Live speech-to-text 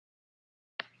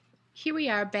Here we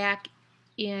are back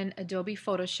in Adobe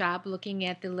Photoshop looking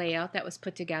at the layout that was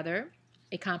put together,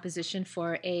 a composition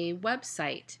for a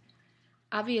website.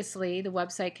 Obviously, the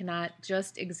website cannot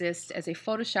just exist as a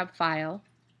Photoshop file.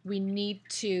 We need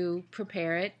to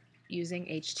prepare it using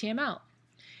HTML.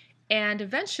 And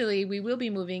eventually, we will be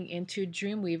moving into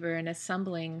Dreamweaver and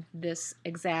assembling this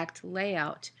exact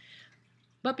layout.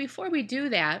 But before we do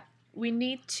that, we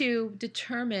need to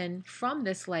determine from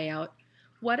this layout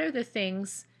what are the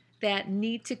things that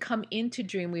need to come into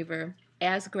Dreamweaver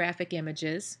as graphic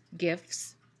images,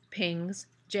 GIFs, PNGs,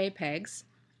 JPEGs,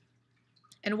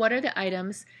 and what are the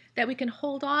items that we can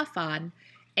hold off on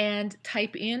and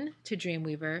type in to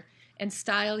Dreamweaver and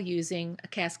style using a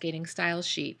cascading style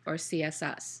sheet or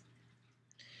CSS.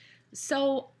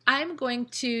 So I'm going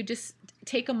to just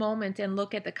take a moment and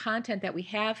look at the content that we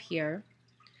have here.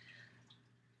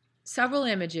 Several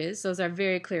images, those are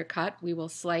very clear cut. We will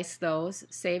slice those,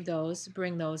 save those,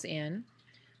 bring those in.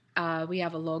 We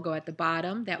have a logo at the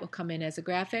bottom that will come in as a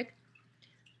graphic.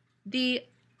 The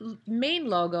main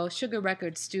logo, Sugar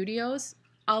Record Studios,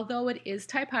 although it is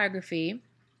typography,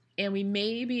 and we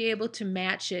may be able to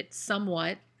match it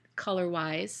somewhat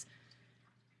color-wise,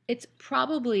 it's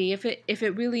probably, if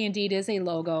it really indeed is a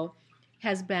logo,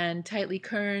 has been tightly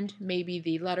kerned. Maybe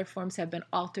the letter forms have been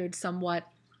altered somewhat.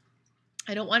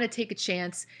 I don't want to take a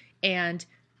chance and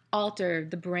alter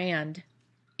the brand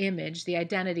image, the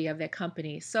identity of that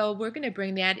company. So we're going to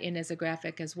bring that in as a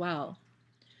graphic as well.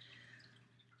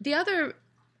 The other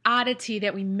oddity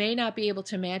that we may not be able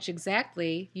to match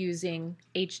exactly using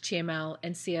HTML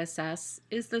and CSS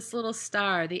is this little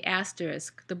star, the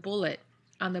asterisk, the bullet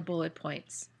on the bullet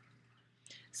points.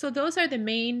 So those are the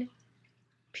main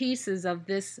pieces of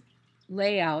this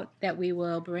layout that we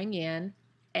will bring in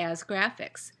as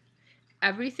graphics.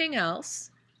 Everything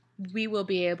else we will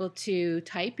be able to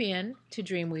type in to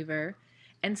Dreamweaver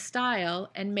and style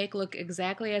and make look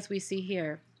exactly as we see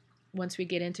here once we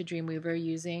get into Dreamweaver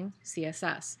using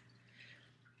CSS.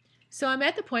 So I'm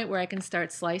at the point where I can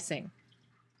start slicing.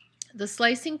 The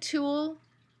slicing tool,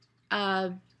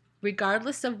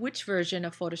 regardless of which version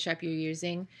of Photoshop you're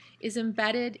using, is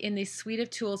embedded in the suite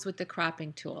of tools with the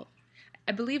cropping tool.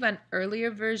 I believe on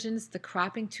earlier versions the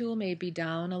cropping tool may be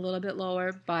down a little bit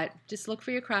lower, but just look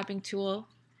for your cropping tool.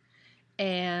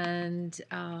 And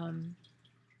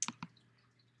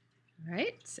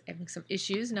right, having some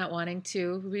issues not wanting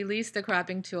to release the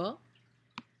cropping tool.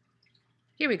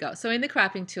 Here we go. So in the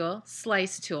cropping tool,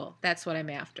 slice tool, that's what I'm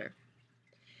after.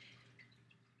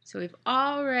 So we've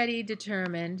already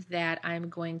determined that I'm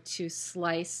going to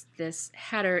slice this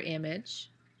header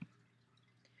image. I'm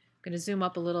going to zoom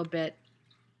up a little bit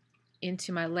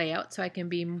into my layout so I can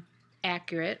be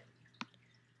accurate.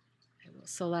 I will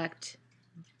select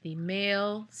the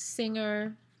male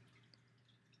singer,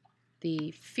 the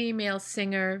female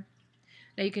singer.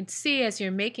 Now you can see as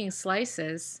you're making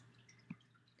slices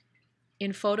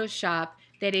in Photoshop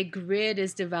that a grid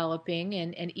is developing,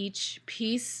 and each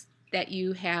piece that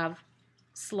you have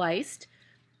sliced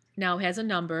now has a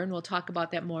number, and we'll talk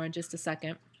about that more in just a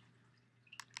second.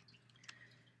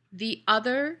 The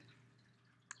other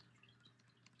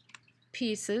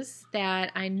pieces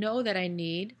that I know that I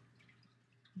need,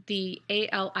 the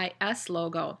ALIS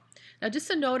logo. Now just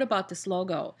a note about this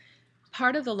logo.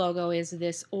 Part of the logo is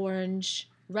this orange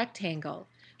rectangle,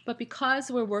 but because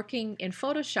we're working in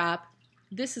Photoshop,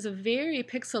 this is a very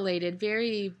pixelated,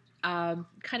 very kind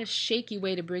of shaky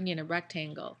way to bring in a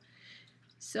rectangle.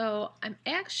 So I'm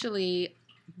actually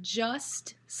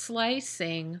just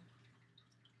slicing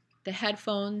the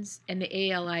headphones and the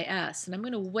ALIS, and I'm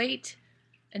going to wait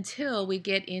until we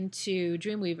get into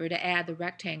Dreamweaver to add the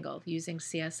rectangle using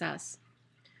CSS.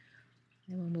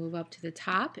 And we'll move up to the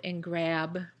top and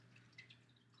grab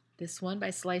this one by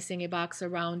slicing a box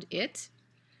around it.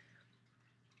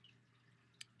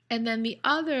 And then the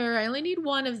other, I only need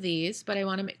one of these, but I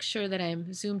want to make sure that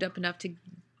I'm zoomed up enough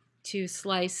to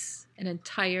slice an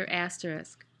entire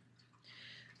asterisk.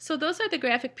 So those are the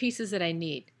graphic pieces that I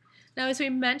need. Now, as we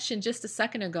mentioned just a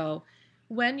second ago,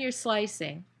 when you're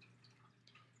slicing,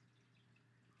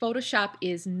 Photoshop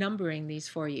is numbering these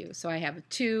for you. So I have a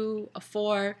 2, a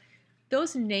 4.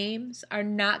 Those names are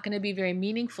not going to be very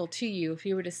meaningful to you if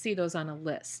you were to see those on a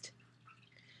list.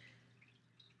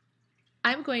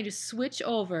 I'm going to switch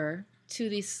over to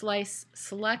the Slice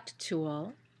Select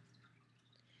tool,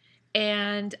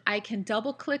 and I can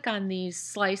double click on these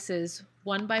slices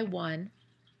one by one,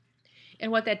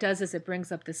 and what that does is it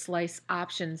brings up the Slice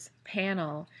Options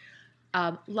panel.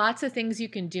 Lots of things you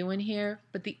can do in here,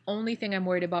 but the only thing I'm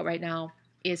worried about right now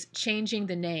is changing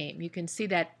the name. You can see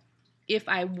that if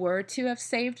I were to have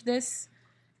saved this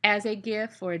as a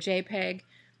GIF or a JPEG,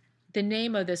 the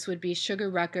name of this would be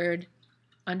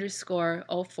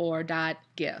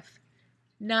sugarrecord_04.gif.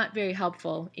 Not very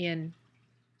helpful in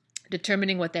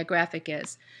determining what that graphic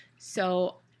is.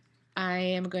 So I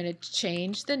am going to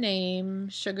change the name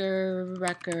Sugar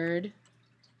Record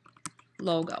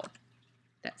Logo.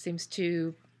 That seems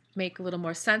to make a little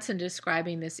more sense in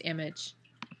describing this image.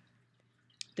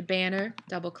 The banner,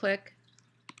 double click,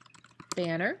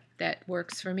 banner, that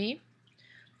works for me.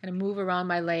 I'm going to move around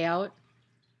my layout,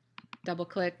 double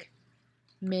click,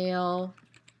 male,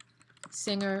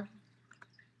 singer,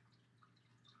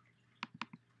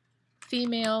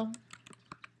 female,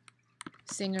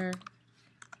 singer,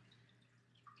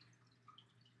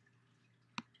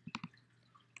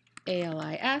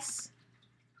 ALIS,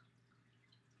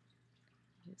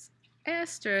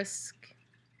 asterisk,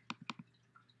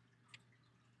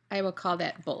 I will call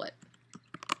that bullet,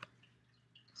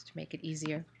 just to make it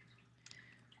easier.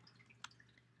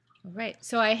 All right,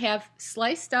 so I have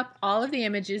sliced up all of the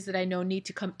images that I know need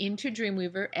to come into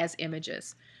Dreamweaver as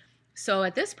images. So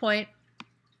at this point,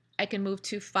 I can move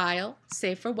to File,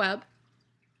 Save for Web.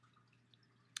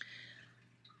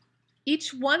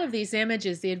 Each one of these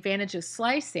images, the advantage of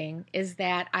slicing is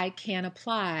that I can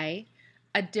apply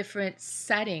a different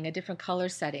setting, a different color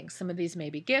setting. Some of these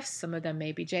may be GIFs, some of them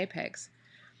may be JPEGs.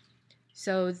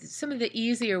 So some of the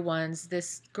easier ones,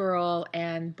 this girl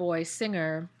and boy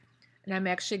singer, and I'm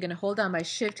actually going to hold down my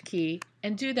Shift key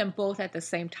and do them both at the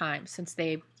same time since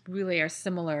they really are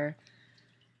similar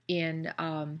in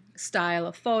style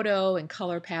of photo and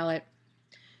color palette.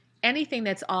 Anything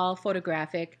that's all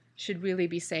photographic should really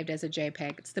be saved as a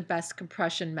JPEG. It's the best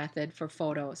compression method for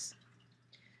photos.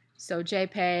 So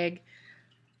JPEG,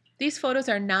 these photos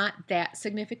are not that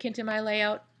significant in my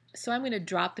layout, so I'm going to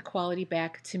drop the quality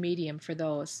back to medium for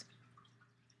those.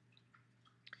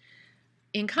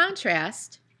 In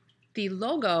contrast, the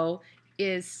logo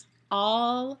is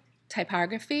all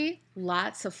typography,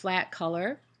 lots of flat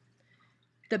color.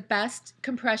 The best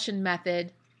compression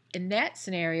method in that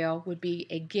scenario would be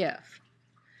a GIF.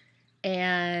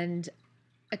 And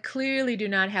I clearly do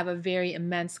not have a very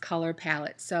immense color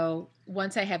palette. So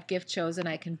once I have GIF chosen,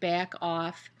 I can back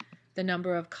off the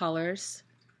number of colors.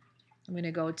 I'm going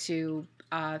to go to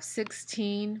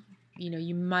 16.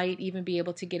 You might even be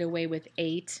able to get away with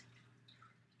 8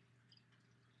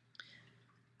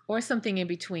 or something in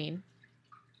between.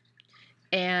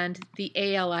 And the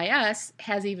ALIS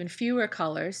has even fewer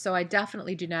colors, so I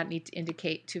definitely do not need to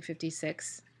indicate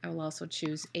 256. I will also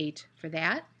choose 8 for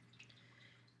that.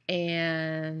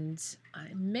 And I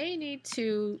may need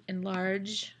to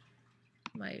enlarge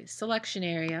my selection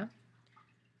area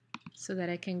so that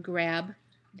I can grab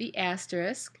the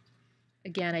asterisk.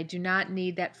 Again, I do not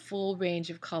need that full range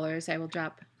of colors. I will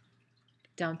drop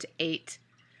down to 8.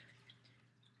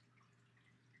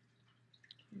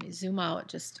 Let me zoom out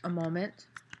just a moment.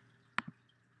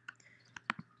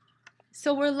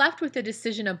 So we're left with a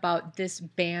decision about this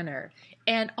banner.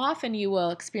 And often you will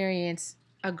experience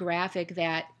a graphic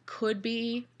that could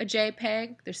be a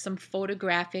JPEG. There's some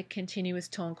photographic continuous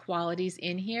tone qualities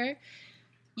in here.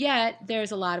 Yet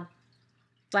there's a lot of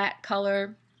flat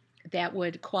color that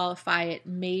would qualify it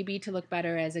maybe to look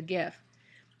better as a GIF.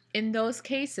 In those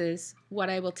cases, what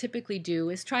I will typically do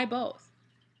is try both.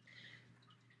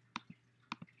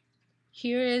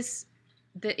 Here is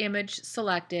the image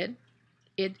selected.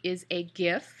 It is a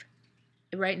GIF.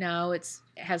 Right now it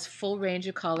has full range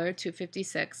of color,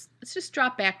 256. Let's just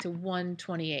drop back to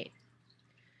 128.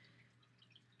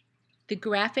 The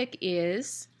graphic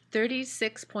is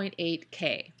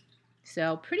 36.8K,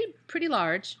 so pretty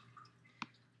large.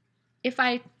 If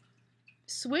I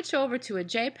switch over to a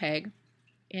JPEG,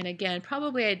 and again,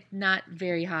 probably not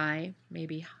very high,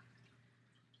 maybe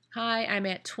high, I'm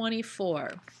at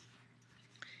 24.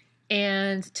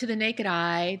 And to the naked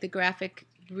eye, the graphic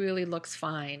really looks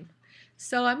fine.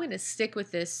 So I'm going to stick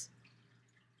with this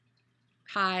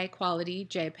high quality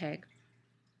JPEG.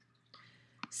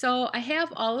 So I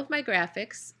have all of my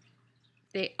graphics.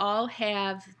 They all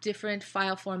have different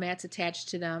file formats attached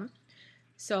to them.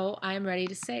 So I'm ready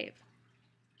to save.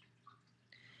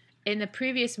 In the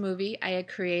previous movie, I had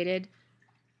created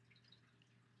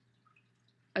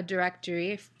a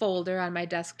directory, a folder on my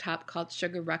desktop called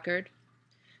Sugar Record.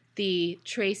 The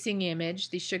tracing image,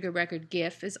 the Sugar Record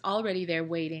GIF, is already there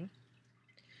waiting.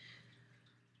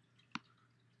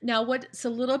 Now what's a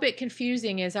little bit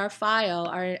confusing is our file,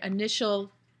 our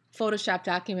initial Photoshop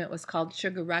document was called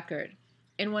Sugar Record.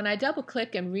 And when I double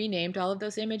click and renamed all of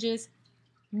those images,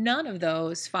 none of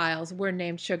those files were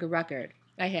named Sugar Record.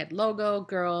 I had logo,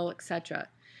 girl, etc.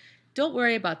 Don't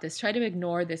worry about this. Try to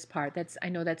ignore this part. I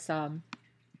know that's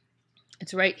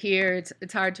It's right here.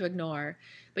 It's hard to ignore.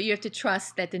 But you have to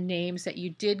trust that the names that you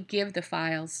did give the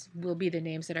files will be the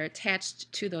names that are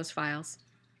attached to those files.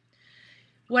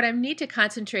 What I need to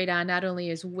concentrate on not only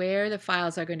is where the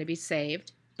files are going to be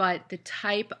saved, but the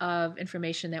type of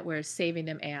information that we're saving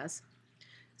them as.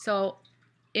 So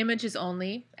images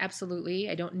only, absolutely.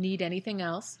 I don't need anything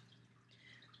else.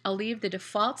 I'll leave the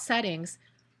default settings,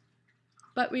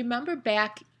 but remember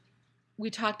back we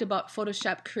talked about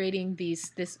Photoshop creating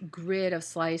this grid of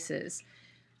slices.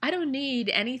 I don't need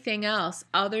anything else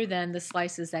other than the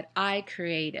slices that I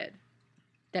created,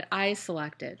 that I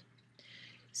selected.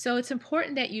 So it's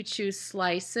important that you choose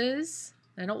slices.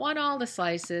 I don't want all the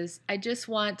slices. I just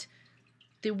want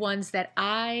the ones that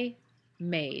I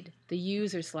made, the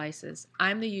user slices.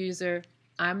 I'm the user.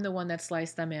 I'm the one that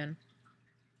sliced them in.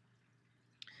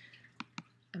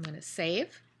 I'm going to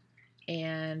save,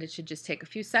 and it should just take a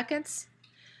few seconds.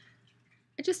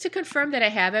 And just to confirm that I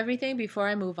have everything before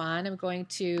I move on, I'm going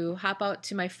to hop out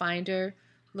to my Finder,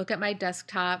 look at my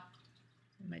desktop.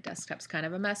 My desktop's kind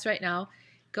of a mess right now.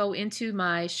 Go into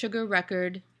my Sugar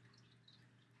Record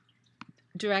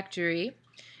directory.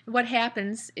 And what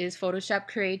happens is Photoshop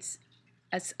creates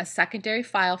a secondary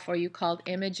file for you called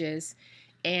images,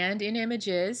 and in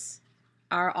images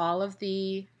are all of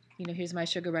the, here's my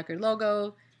Sugar Record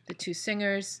logo, the two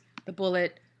singers, the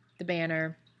bullet, the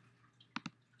banner,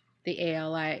 the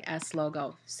ALIS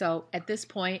logo. So at this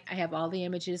point I have all the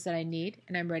images that I need,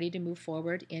 and I'm ready to move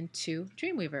forward into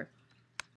Dreamweaver.